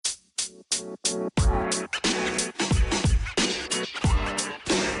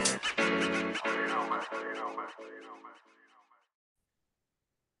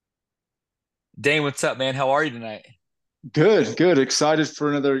Dane, what's up, man? How are you tonight? Good, good. Excited for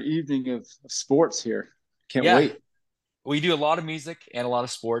another evening of sports here. Can't Yeah, wait. we do a lot of music and a lot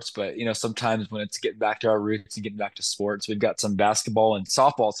of sports, but sometimes when it's getting back to our roots and getting back to sports, we've got some basketball and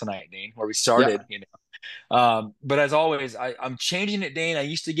softball tonight, Dane, where we Yeah. started. But as always, I'm changing it, Dane. I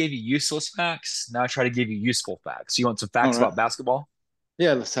used to give you useless facts. Now I try to give you useful facts. You want some All facts right. about basketball?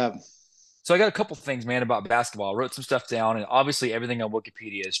 Yeah, let's have 'em. So I got a couple things, man, about basketball. I wrote some stuff down, and obviously everything on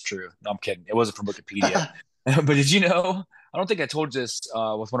Wikipedia is true. No, I'm kidding. It wasn't from Wikipedia. But did you know? I don't think I told you this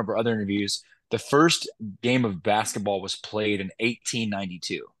with one of our other interviews. The first game of basketball was played in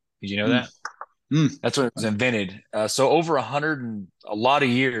 1892. Did you know Mm, that? mm. That's when it was invented. So over 100 and a lot of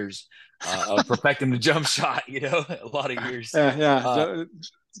years of perfecting the jump shot. A lot of years. Yeah, yeah. Uh,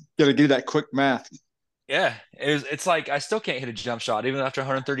 Gotta do that quick math. Yeah, it's like I still can't hit a jump shot even after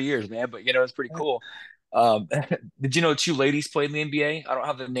 130 years, man. But it's pretty cool. Did you know two ladies played in the NBA? I don't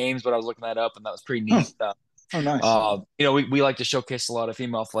have the names, but I was looking that up, and that was pretty Oh, neat. oh, nice. We like to showcase a lot of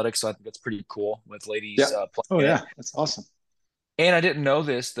female athletics, so I think that's pretty cool with ladies Yeah. Oh, playing in it. yeah. That's awesome. And I didn't know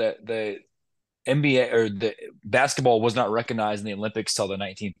this that the NBA or the basketball was not recognized in the Olympics till the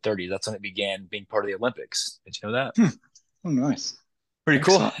 1930s. That's when it began being part of the Olympics. Did you know that? Hmm. Oh, nice. Pretty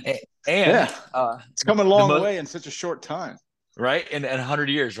cool. Excellent. And Yeah. It's come a the long most way in such a short time. right in 100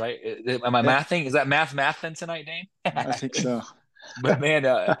 years, right? Am I Yeah, mathing? Is that math then tonight, Dane? I think so. But man,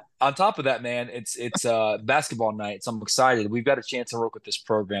 on top of that, man, it's basketball night, so I'm excited. We've got a chance to work with this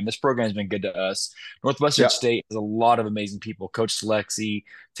program. This program's been good to us. Northwestern Yeah. State has a lot of amazing people. Coach Lexi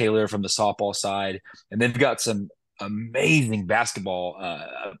Taylor from the softball side, and they've got some amazing basketball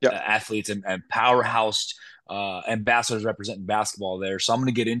Yeah. athletes and powerhouse ambassadors representing basketball there. So I'm going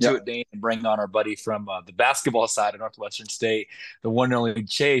to get into Yeah. it, Dane, and bring on our buddy from the basketball side of Northwestern State, the one and only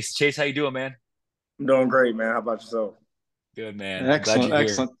Chase. Chase, how you doing, man? I'm doing great, man. How about yourself? Good, man. I'm glad Excellent. you're here.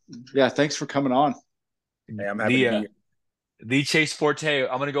 Excellent. Yeah. Thanks for coming on. Hey, I'm happy to The be uh, here. the Chase Forte.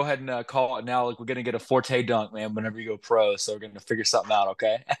 I'm gonna go ahead and call it now. Like we're gonna get a Forte dunk, man. Whenever you go pro, so we're gonna figure something out.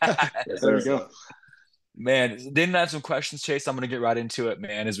 Okay, Yes, There we sir. go. man. Didn't have some questions, Chase. I'm gonna get right into it,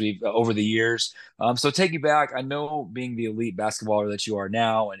 man. As we've over the years. So take you back. I know being the elite basketballer that you are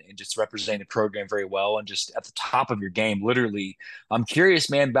now, and just representing the program very well, and just at the top of your game, literally. I'm curious,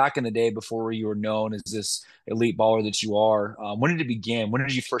 man. Back in the day, before you were known as this elite baller that you are, when did it begin? When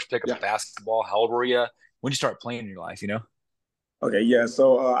did you first pick up a Yeah. basketball? How old were you? When did you start playing in your life? Okay, yeah.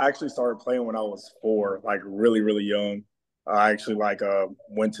 So I actually started playing when I was four, like really, really young. I actually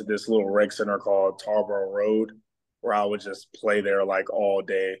went to this little rec center called Tarboro Road, where I would just play there like all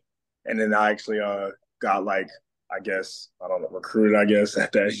day, and then I actually got like I guess I don't know recruited I guess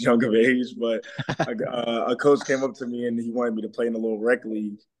at that young of age, but a coach came up to me and he wanted me to play in a little rec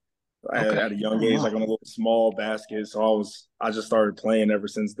league Okay. at a young Oh, age, like wow. on a little small basket. So I just started playing ever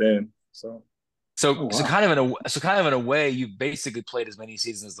since then. So. Oh, So wow. kind of in a way, you've basically played as many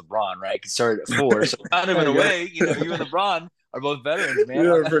seasons as LeBron, right? You started at four, so kind of There in a you go. way, you and LeBron are both veterans, man.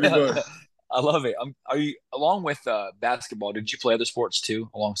 Yeah, pretty much. I love it. Are you along with basketball? Did you play other sports too,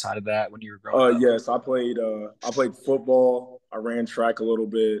 alongside of that when you were growing up? Yes, I played football, I ran track a little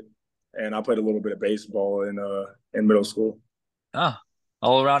bit, and I played a little bit of baseball in middle school. Ah,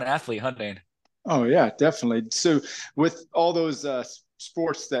 all around athlete, huh, Dane? Oh yeah, definitely. So with all those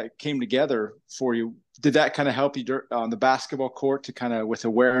sports that came together for you, did that kind of help you on the basketball court to kind of with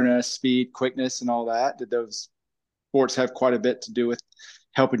awareness, speed, quickness, and all that? Did those sports have quite a bit to do with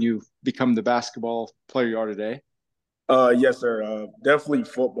helping you become the basketball player you are today? Yes, sir. Definitely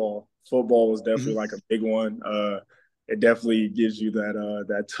football. Football was definitely Mhm. like a big one. It definitely gives you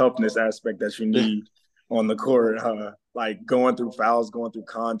that toughness aspect that you Yeah. need on the court. Like going through fouls, going through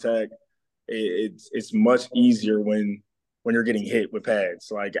contact. It's much easier when you're getting hit with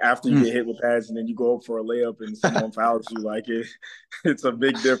pads. Like after you Mm. get hit with pads and then you go up for a layup and someone fouls you, like it's a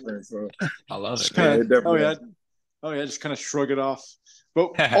big difference. So I love it, Just man. kind yeah, of, it oh definitely yeah, helps. oh yeah, just kind of shrug it off.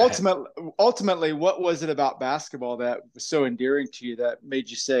 But ultimately, what was it about basketball that was so endearing to you that made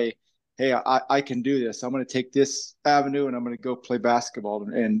you say, "Hey, I can do this. I'm going to take this avenue and I'm going to go play basketball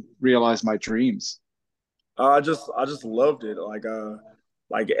and realize my dreams." I just loved it.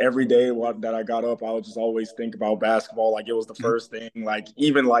 Like every day that I got up, I would just always think about basketball. Like it was the Mhm. first thing. Like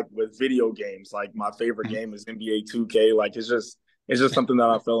even like with video games, like my favorite Mhm. game is NBA 2K. Like it's just something that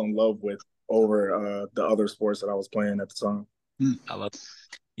I fell in love with over the other sports that I was playing at the time. Mhm. I love.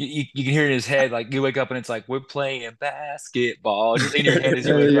 you can hear in his head, like you wake up and it's like, we're playing basketball just in your head as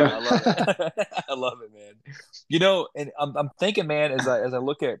you There wake you up. I go. love it. I love it, man. And I'm thinking, man, as I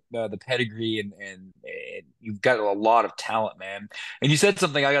look at the pedigree and you've got a lot of talent, man. And you said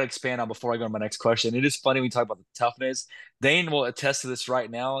something I got to expand on before I go to my next question. It is funny when you talk about the toughness. Dane will attest to this right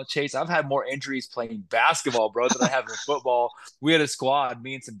now. Chase, I've had more injuries playing basketball, bro, than I have in football. We had a squad,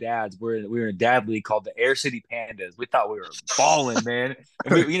 me and some dads. We were in a dad league called the Air City Pandas. We thought we were balling, man.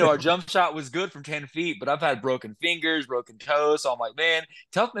 And our jump shot was good from 10 feet, but I've had broken fingers, broken toes. So I'm like, man,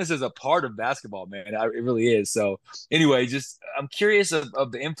 toughness is a part of basketball, man. It really is. So anyway, just I'm curious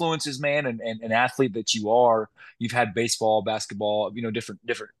of the influences, man, and an athlete that you are. You've had baseball, basketball, different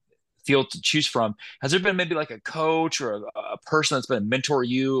field to choose from. Has there been maybe like a coach or a person that's been a mentor to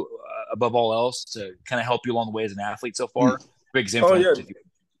you above all else to kind of help you along the way as an athlete so far? Biggest Oh influence, yeah, if you.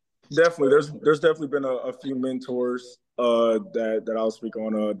 definitely. There's definitely been a few mentors that I'll speak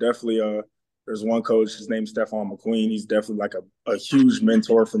on. Definitely there's one coach, his name's Stefan McQueen. He's definitely like a huge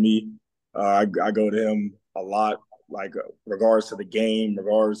mentor for me. I go to him a lot, like regards to the game,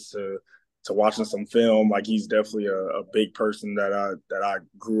 regards to watching some film. Like he's definitely a big person that I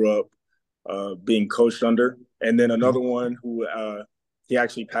grew up being coached under. And then another one who he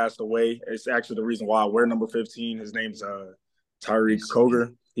actually passed away. It's actually the reason why I wear number 15. His name's Tyreek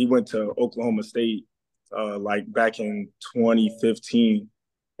Coger. He went to Oklahoma State like back in 2015,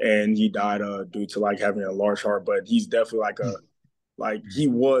 and he died due to like having a large heart. But he's definitely like he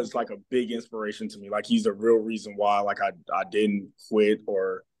was like a big inspiration to me. Like he's the real reason why like I didn't quit,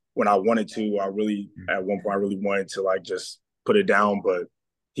 or when I wanted to, I really at one point I really wanted to like just put it down. But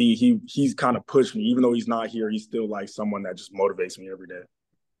he's kind of pushed me, even though he's not here. He's still like someone that just motivates me every day.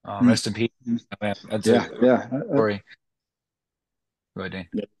 Rest in peace, man. That's Yeah, a yeah. story. Go ahead, Dane.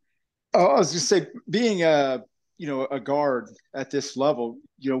 Yeah. Oh, I was just say, being a guard at this level,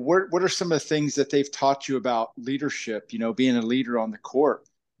 what are some of the things that they've taught you about leadership? Being a leader on the court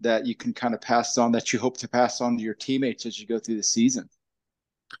that you can kind of pass on, that you hope to pass on to your teammates as you go through the season.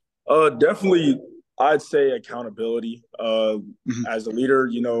 Definitely, I'd say accountability. Mhm. As a leader,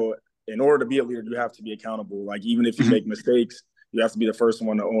 in order to be a leader, you have to be accountable. Like even if you make mistakes, you have to be the first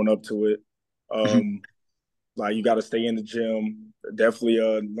one to own up to it. Mhm. Like you got to stay in the gym. Definitely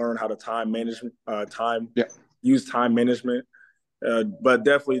learn how to Yeah. use time management. But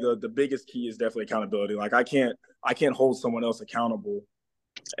definitely the biggest key is definitely accountability. Like I can't hold someone else accountable,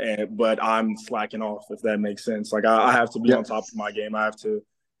 but I'm slacking off, if that makes sense. Like I have to be Yeah. on top of my game. I have to,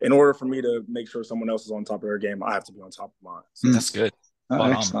 in order for me to make sure someone else is on top of their game, I have to be on top of mine. So. That's good.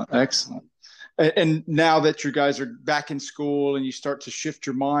 Excellent. Excellent. And now that you guys are back in school and you start to shift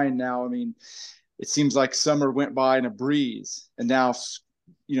your mind now, I mean, it seems like summer went by in a breeze, and now,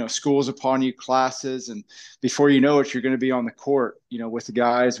 school's upon you, classes, and before you know it, you're going to be on the court, with the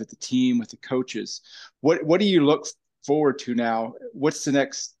guys, with the team, with the coaches. What do you look forward to now? What's the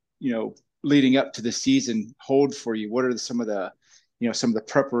next, leading up to the season hold for you? What are some of the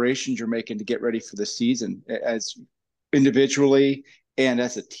preparations you're making to get ready for the season as individually and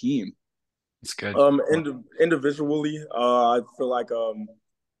as a team? It's good. Individually, I feel like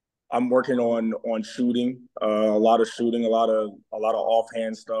I'm working on shooting, a lot of shooting, a lot of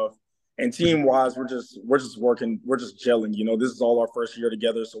offhand stuff. And team wise, we're just working, we're just gelling. This is all our first year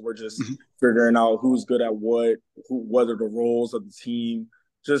together, so we're just figuring out who's good at what are the roles of the team,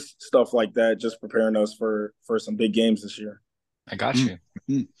 just stuff like that. Just preparing us for some big games this year. I got you.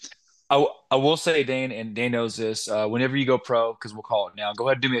 I will say, Dane, and Dane knows this, whenever you go pro, because we'll call it now, go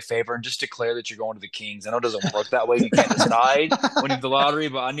ahead and do me a favor and just declare that you're going to the Kings. I know it doesn't work that way. You can't decide when you have the lottery,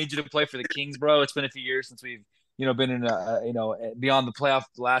 but I need you to play for the Kings, bro. It's been a few years since we've, been in, beyond the playoff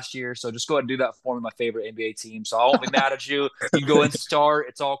last year. So just go ahead and do that for me, my favorite NBA team. So I won't be mad at you. You can go and start.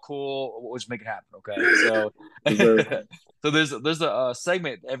 It's all cool. We'll just make it happen, okay? So So there's a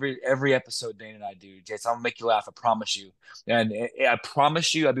segment every episode Dane and I do, Jason. I'm gonna make you laugh. I promise you, and I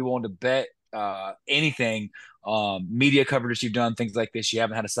promise you, I'd be willing to bet anything. Media coverage you've done, things like this. You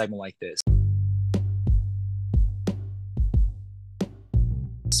haven't had a segment like this.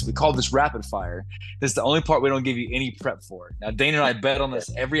 So we call this rapid fire. This is the only part we don't give you any prep for. Now Dane and I bet on this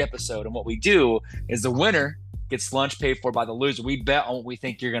every episode, and what we do is the winner gets lunch paid for by the loser. We bet on what we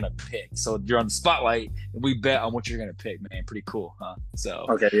think you're gonna pick. So you're on the spotlight, and we bet on what you're gonna pick. Man, pretty cool, huh? So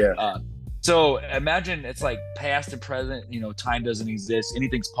okay, yeah. So imagine it's like past and present. Time doesn't exist.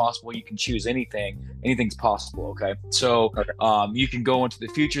 Anything's possible. You can choose anything. Anything's possible. Okay. So you can go into the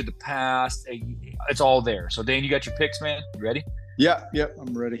future, the past. It's all there. So Dane, you got your picks, man. You ready? Yeah.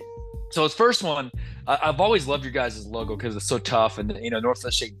 I'm ready. So his first one, I've always loved your guys' logo because it's so tough, and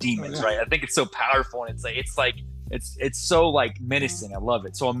Northwest shaped demons, right? I think it's so powerful, and it's like It's so like menacing. I love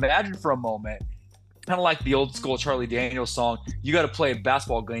it. So imagine for a moment, kind of like the old school Charlie Daniels song, you got to play a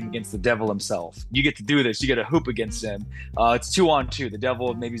basketball game against the devil himself. You get to do this. You get to hoop against him. It's 2-on-2. The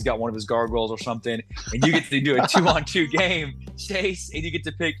devil, maybe he's got one of his gargoyles or something, and you get to do a 2-on-2 game, Chase, and you get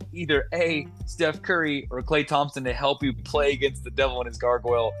to pick either A, Steph Curry or Klay Thompson to help you play against the devil and his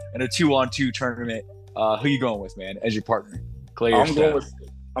gargoyle in a 2-on-2 tournament. Who you going with, man, as your partner? Klay or Steph?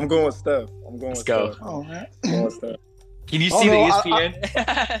 I'm going with Steph. Let's go. Oh, man. I'm going with Steph. Can you see the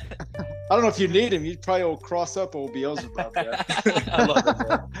ESPN? I don't know if you need him. You probably will cross up old Beelzebub. Yeah. I love it,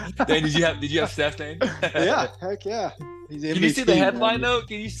 man. Dane, did you have Steph, Dane? Yeah, heck yeah. He's Can you see the headline though?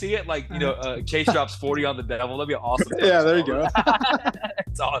 Can you see it? Like, Chase drops 40 on the devil. That'd be awesome. Yeah, there you go.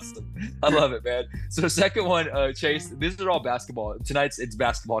 It's awesome. I love it, man. So second one, Chase, these are all basketball. Tonight's it's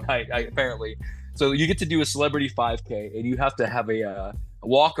basketball night, apparently. So you get to do a celebrity 5K, and you have to have a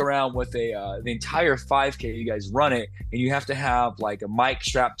walk around with the entire 5K. You guys run it, and you have to have like a mic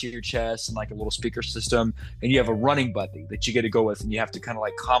strapped to your chest and like a little speaker system, and you have a running buddy that you get to go with, and you have to kind of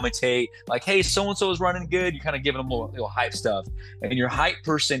like commentate, like, hey, so and so is running good. You kind of giving them little hype stuff, and your hype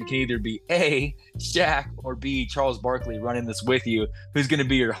person can either be A, Shaq, or B, Charles Barkley running this with you, who's going to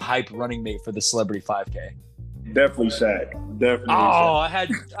be your hype running mate for the celebrity 5K. Definitely Shaq. Definitely. Oh,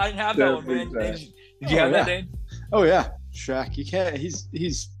 Shaq. I didn't have that one, man. Did you have that, Dane? Oh yeah, Shaq. You can't.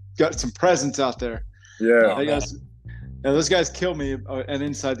 He's got some presence out there. Yeah. Those guys kill me. And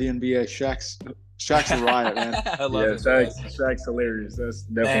inside the NBA, Shaq's a riot, man. I love it. Shaq's hilarious. That's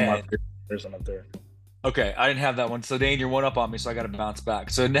definitely my favorite person up there. Okay, I didn't have that one. So, Dane, you're one up on me, so I got to bounce back.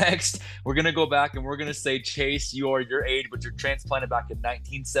 So, next, we're going to go back and we're going to say, Chase, you are your age, but you're transplanted back in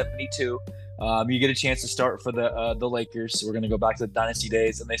 1972. You get a chance to start for the Lakers. So we're going to go back to the dynasty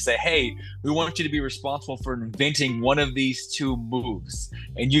days. And they say, hey, we want you to be responsible for inventing one of these two moves.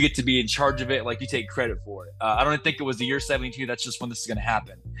 And you get to be in charge of it, like you take credit for it. I don't think it was the year 72. That's just when this is going to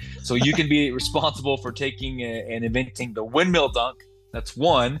happen. So you can be responsible for taking and inventing the windmill dunk. That's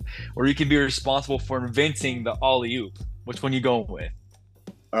one. Or you can be responsible for inventing the alley-oop. Which one you going with?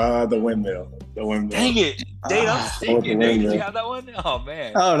 The windmill. Dang it. Dane, I'm thinking. Dane, did you have that one? Oh,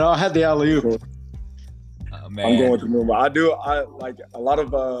 man. Oh, no, I had the alley-oop. Oh, man. I'm going with the windmill. I like a lot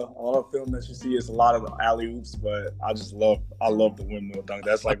of film that you see is a lot of I-oops, but I love the windmill dunk.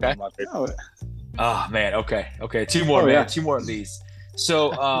 That's like one of my favorites. Oh, man. Okay. Two more, man. Yeah. Two more of these.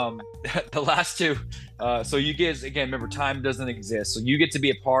 So the last two, so you guys, again, remember, time doesn't exist. So you get to be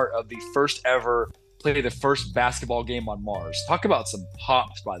a part of the first ever play the first basketball game on Mars. Talk about some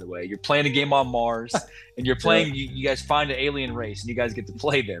hops, by the way. You're playing a game on Mars, and you're playing, you guys find an alien race, and you guys get to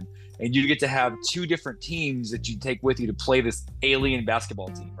play them. And you get to have two different teams that you take with you to play this alien basketball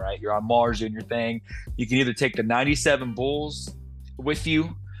team, right? You're on Mars doing your thing. You can either take the 97 Bulls with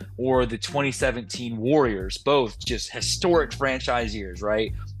you or the 2017 Warriors, both just historic franchise years,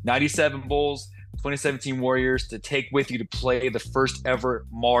 right? 97 Bulls, 2017 Warriors to take with you to play the first ever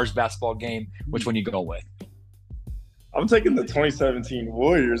Mars basketball game. Which one you go with? I'm taking the 2017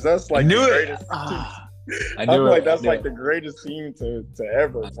 Warriors. That's like the greatest team. I feel like that's like the greatest team to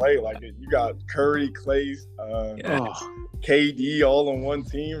ever play. Like you got Curry, Clay, KD all on one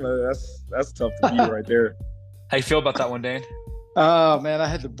team. That's tough to beat right there. How you feel about that one, Dan? Oh man, I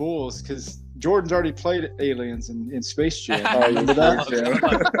had the Bulls because Jordan's already played aliens in Space Jam. I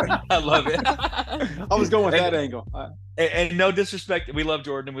love it. I was going with that angle. And no disrespect, we love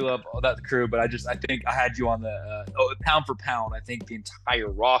Jordan, we love all that crew, but I think I had you on the pound for pound. I think the entire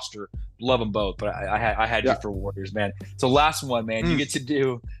roster, love them both, but I had you for Warriors, man. So last one, man, you get to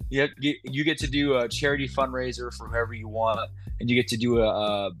do a charity fundraiser for whoever you want, and you get to do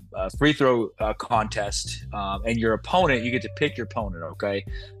a free throw contest, and your opponent, you get to pick your opponent. Okay,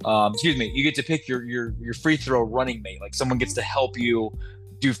 you get to pick your free throw running mate, like someone gets to help you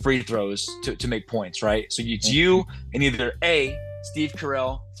do free throws to make points, right? So it's you and either A, Steve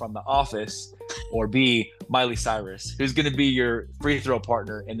Carell from The Office, or B, Miley Cyrus, who's going to be your free throw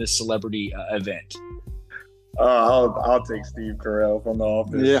partner in this celebrity event. I'll take Steve Carell from The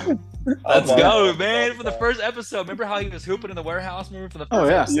Office. Yeah. Let's go, man, for the first episode. Remember how he was hooping in the warehouse? Remember for the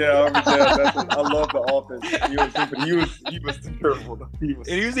first episode? I love The Office. He was hooping. He was terrible. And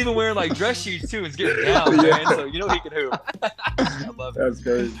he was even wearing like dress shoes too and getting down, man. So you know he can hoop. I love it. That's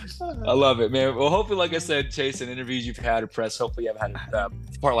crazy. I love it, man. Well, hopefully, like I said, Chase, in interviews you've had or press, hopefully you haven't had a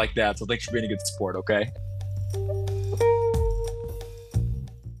part like that. So thanks for being a good sport, okay?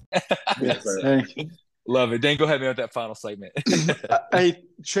 Yes, thank you. Love it. Dan, go ahead, man, with that final segment. Hey,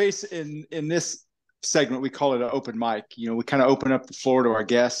 Chase, in this segment, we call it an open mic. You know, we kind of open up the floor to our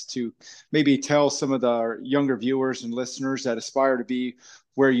guests to maybe tell some of our younger viewers and listeners that aspire to be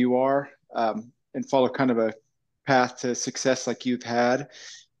where you are and follow kind of a path to success like you've had,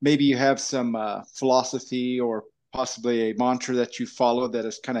 maybe you have some philosophy or possibly a mantra that you follow that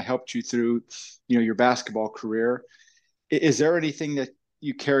has kind of helped you through, your basketball career. Is there anything that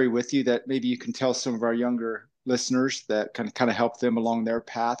you carry with you that maybe you can tell some of our younger listeners that can kind of help them along their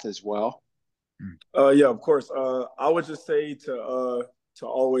path as well? Yeah, of course. I would just say to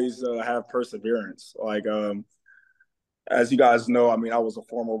always have perseverance. Like as you guys know, I mean, I was a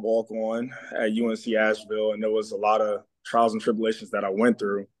former walk on at UNC Asheville, and there was a lot of trials and tribulations that I went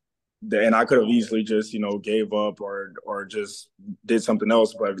through. And I could have easily just, gave up or just did something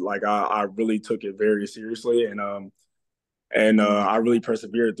else, but like I really took it very seriously, and I really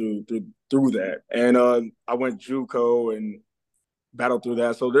persevered through that. And I went JUCO and battled through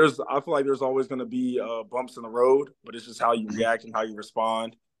that. So I feel like there's always going to be bumps in the road, but it's just how you react and how you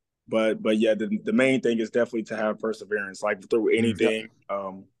respond. But yeah, the main thing is definitely to have perseverance, like through Yep. anything,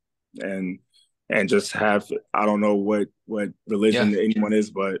 and just have, I don't know what Yeah. religion anyone is,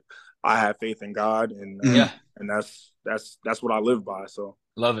 but I have faith in God, Yeah. and that's what I live by. So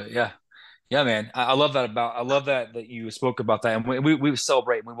Love it. Yeah. Yeah, man. I love that you spoke about that. And we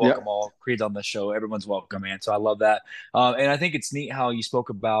celebrate and we welcome Yep. all creeds on the show. Everyone's welcome, man. So I love that. And I think it's neat how you spoke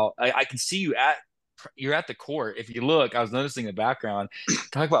about, I can see you're at the court. If you look, I was noticing in the background,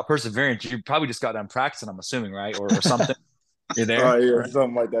 talk about perseverance. You probably just got done practicing, I'm assuming, right? Or something. You're there. yeah,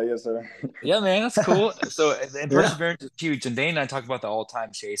 something like that. Yes, sir. Yeah, man, that's cool. So, and Yeah. perseverance is huge. And Dane and I talk about the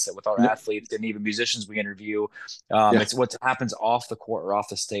all-time chase that with our Yep. athletes and even musicians we interview. Yeah. It's what happens off the court or off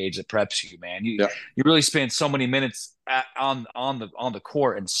the stage that preps you, man. You Yeah. you really spend so many minutes on the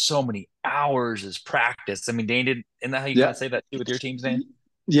court and so many hours as practice. I mean, Dane did, isn't that how you kind Yeah. of say that too with your teams, Dane?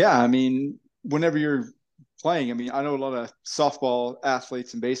 Yeah. I mean, whenever you're playing, I mean, I know a lot of softball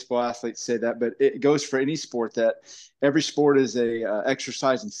athletes and baseball athletes say that, but it goes for any sport that every sport is a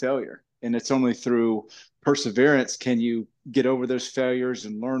exercise in failure. And it's only through perseverance can you get over those failures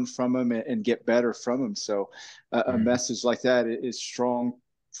and learn from them and get better from them. So a Mm. message like that is strong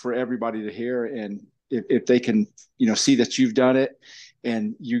for everybody to hear. And if they can, see that you've done it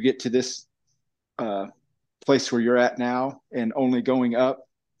and you get to this uh, place where you're at now and only going up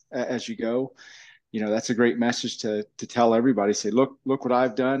as you go, that's a great message to tell everybody. Say, look what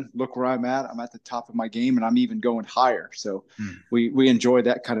I've done. Look where I'm at. I'm at the top of my game, and I'm even going higher. So Mm. we enjoy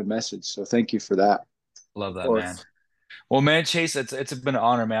that kind of message. So thank you for that. Love Of that, man. course. Well, man, Chase, it's been an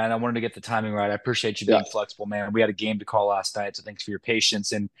honor, man. I wanted to get the timing right. I appreciate you Yeah, being flexible, man. We had a game to call last night, so thanks for your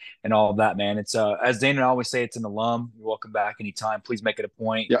patience and all of that, man. It's as Dana and I always say, it's an alum. You're welcome back anytime. Please make it a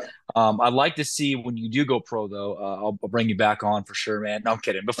point. yeah, I'd like to see when you do go pro, though. I'll bring you back on for sure, man. No, I'm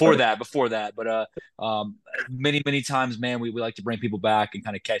kidding. All right. Before that, but many times, man, we like to bring people back and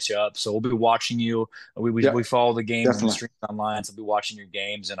kind of catch up. So we'll be watching you. yeah, We follow the games and the definitely. streams online, so we'll be watching your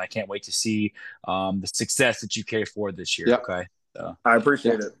games, and I can't wait to see the success that you carry forward this year. Yeah, Okay. So, I yeah,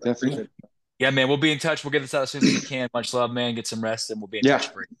 appreciate it. I definitely. appreciate it. yeah, man, we'll be in touch. We'll get this out as soon as we can. Much love, man. Get some rest, and we'll be in Yeah, touch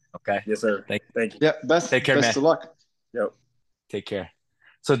for you. Okay. Yes, sir. Thank, Thank you. yeah. take care, Best man. of luck. Yep. Take care.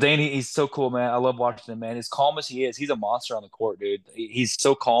 So Danny, he's so cool, man. I love watching him, man. As calm as he is, he's a monster on the court, dude. He's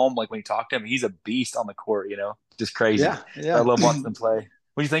so calm. Like when you talk to him, he's a beast on the court. Just crazy. Yeah, I yeah, love watching him play.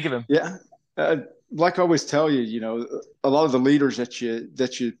 What do you think of him? yeah. Like I always tell you, a lot of the leaders that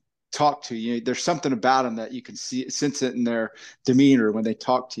you talk to, there's something about them that you can sense it in their demeanor when they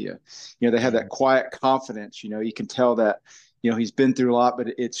talk to you. They have that Mhm. quiet confidence. You can tell that, he's been through a lot, but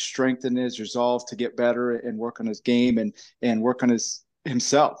it's strengthened his resolve to get better and work on his game and work on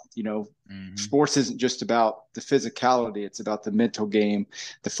himself. Mhm. Sports isn't just about the physicality; it's about the mental game,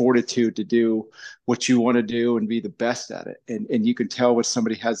 the fortitude to do what you want to do and be the best at it. And you can tell when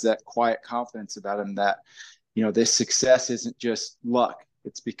somebody has that quiet confidence about them that this success isn't just luck.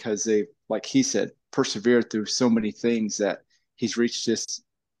 It's because they, like he said, persevered through so many things that he's reached this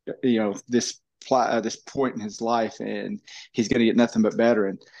point in his life, and he's going to get nothing but better.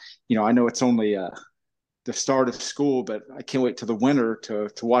 And I know it's only the start of school, but I can't wait till the winter to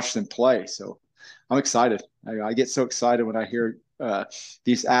watch them play. So I'm excited. I get so excited when I hear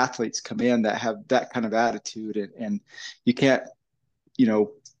these athletes come in that have that kind of attitude, and you can't, you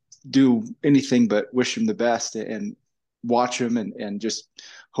know, do anything but wish them the best and watch them and just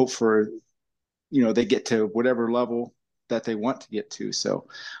hope for, they get to whatever level that they want to get to. So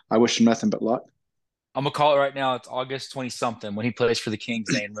I wish them nothing but luck. I'm gonna call it right now. It's August 20 something when he plays for the Kings.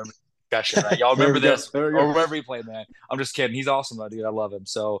 Name, remember the discussion, right? Y'all There remember we go. this There we or go. wherever he played, man. I'm just kidding. He's awesome though, dude. I love him.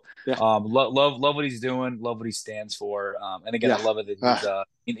 So, Yeah. love what he's doing. Love what he stands for. And again, I Yeah. love it that Uh,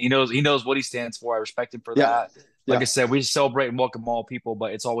 he knows what he stands for. I respect him for yeah. that. like I Yeah. said, we celebrate and welcome all people,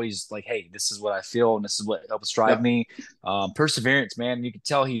 but it's always like, hey, this is what I feel and this is what helps drive Yeah. me. Perseverance, man. You could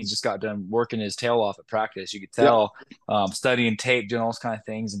tell he just got done working his tail off at practice. You could Yeah. tell studying tape, doing all those kind of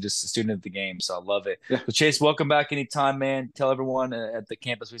things, and just a student of the game. So I love it. Yeah. So Chase, welcome back anytime, man. Tell everyone at the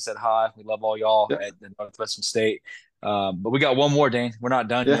campus we said hi. We love all y'all Yeah. at the Northwestern State. But we got one more, Dane. We're not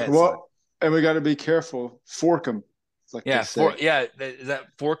done Yeah. yet. So Well, and we got to be careful. Fork them, like they yeah, say. is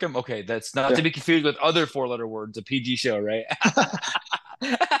that Forkum? Okay, that's not to Yeah. be confused with other four-letter words. A PG show, right?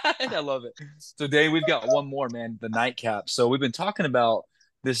 I love it. So, Dave, we've got one more, man. The nightcap. So we've been talking about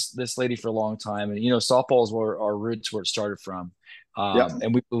this lady for a long time, and softball is where our roots where it started from. Yeah.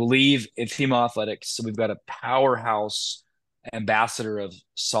 And we believe in female athletics. So we've got a powerhouse ambassador of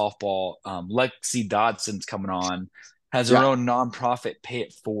softball. Lexi Dodson's coming on, has her Yeah. own nonprofit, Pay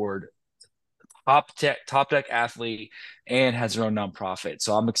It Forward, top deck athlete, and has her own nonprofit.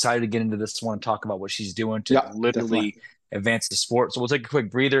 So I'm excited to get into this one and talk about what she's doing to Yeah. Definitely. literally advance the sport. So we'll take a quick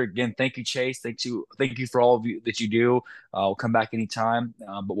breather. Again, thank you, Chase. Thank you for all of you that you do. We'll come back anytime,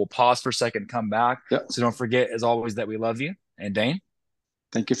 but we'll pause for a second and come back. Yeah. So don't forget, as always, that we love you. And Dane,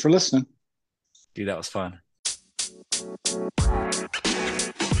 Thank you for listening. dude, that was fun.